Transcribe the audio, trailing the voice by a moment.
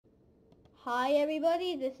Hi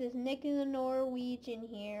everybody, this is Nick the Norwegian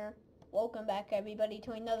here. Welcome back everybody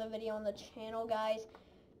to another video on the channel, guys.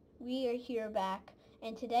 We are here back,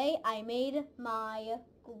 and today I made my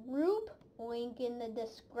group, link in the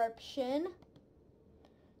description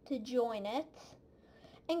to join it.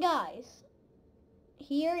 And guys,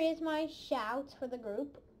 here is my shouts for the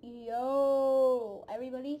group. Yo,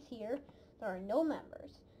 everybody's here. There are no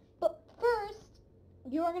members. But first,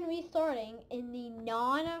 you are going to be starting in the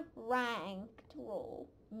non-ranked role.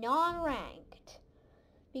 Non-ranked.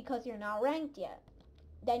 Because you're not ranked yet.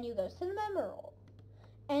 Then you go to the member role.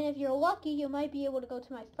 And if you're lucky, you might be able to go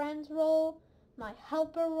to my friends role, my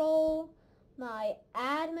helper role, my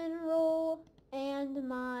admin role, and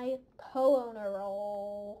my co-owner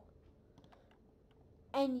role.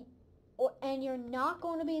 And you're not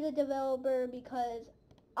going to be the developer because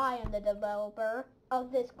I am the developer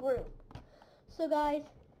of this group. So guys,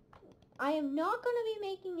 I am not going to be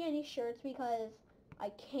making any shirts because I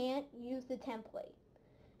can't use the template.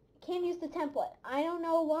 I don't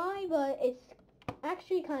know why, but it's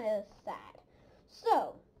actually kind of sad.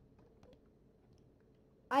 So,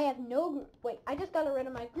 I have no group. Wait, I just got rid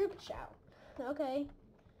of my group shout. Okay,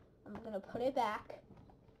 I'm going to put it back.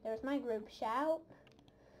 There's my group shout.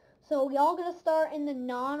 So, we all going to start in the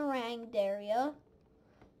non-ranked area.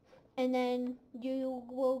 And then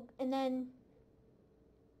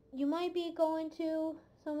you might be going to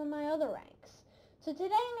some of my other ranks. So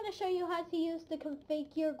today I'm going to show you how to use the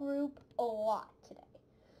configure group a lot today.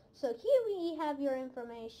 So here we have your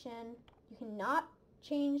information. You cannot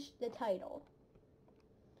change the title.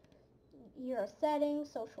 Here are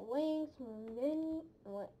settings, social links,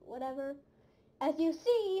 whatever. As you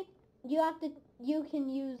see, you can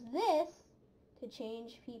use this to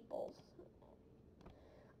change people's.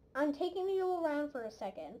 I'm taking you around for a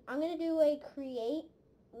second. I'm going to do a create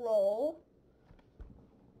role.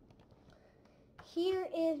 Here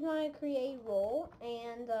is my create role,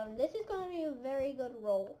 and this is going to be a very good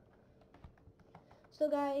role. So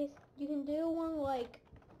guys, you can do one like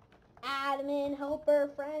admin, helper,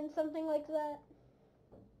 friend, something like that.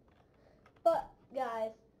 But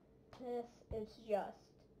guys, this is just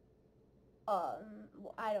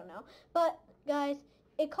I don't know. But guys,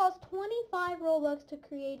 it costs 25 Robux to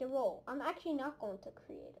create a role. I'm actually not going to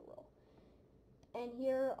create a role. And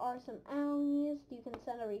here are some alleys. You can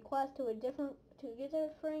send a request to different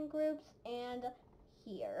groups, and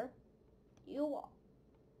here you are.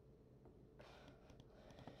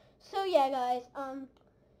 So yeah, guys,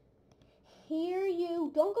 here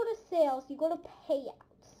you don't go to sales, you go to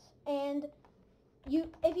payouts. And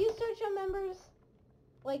if you search on members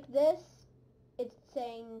like this, it's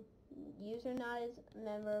saying user not is a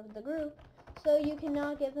member of the group, so you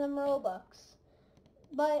cannot give them Robux.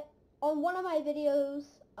 But on one of my videos,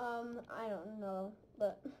 I don't know,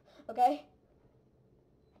 but okay.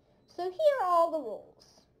 So here are all the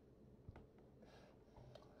rules.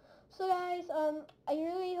 So guys, I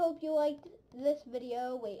really hope you liked this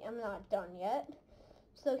video. Wait, I'm not done yet.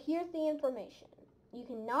 So here's the information. You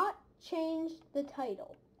cannot change the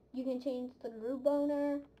title. You can change the group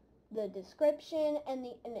owner, the description, and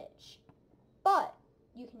the image. But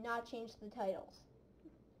you cannot change the titles.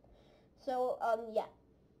 So, yeah.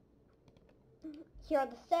 Here are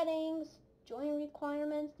the settings, join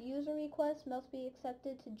requirements, the user request must be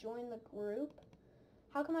accepted to join the group.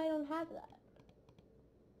 How come I don't have that?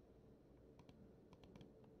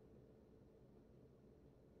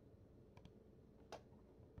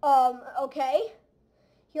 Okay.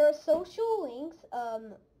 Here are social links.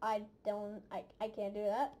 I can't do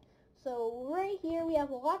that. So right here we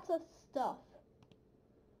have lots of stuff.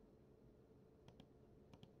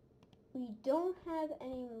 We don't have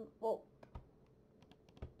any, well,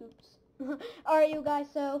 oops. Alright, you guys,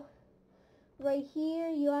 so right here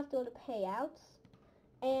you have to go to payouts,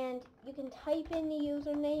 and you can type in the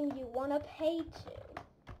username you want to pay to.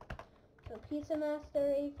 So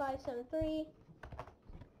PizzaMaster8573,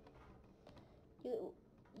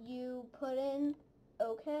 you put in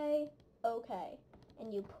okay,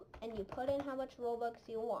 and you put in how much Robux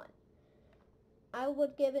you want. I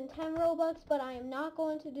would give in 10 Robux, but I am not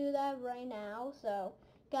going to do that right now. So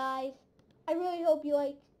guys, I really hope you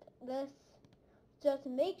liked this. Just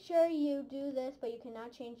make sure you do this, but you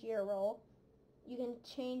cannot change your role. You can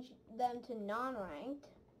change them to non-ranked,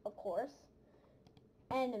 of course.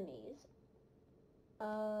 Enemies.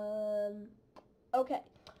 Okay.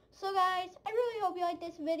 So guys, I really hope you liked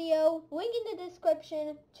this video. Link in the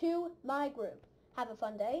description to my group. Have a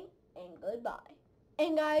fun day, and goodbye.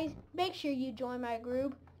 And guys, make sure you join my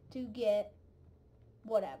group to get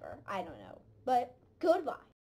whatever. I don't know. But goodbye.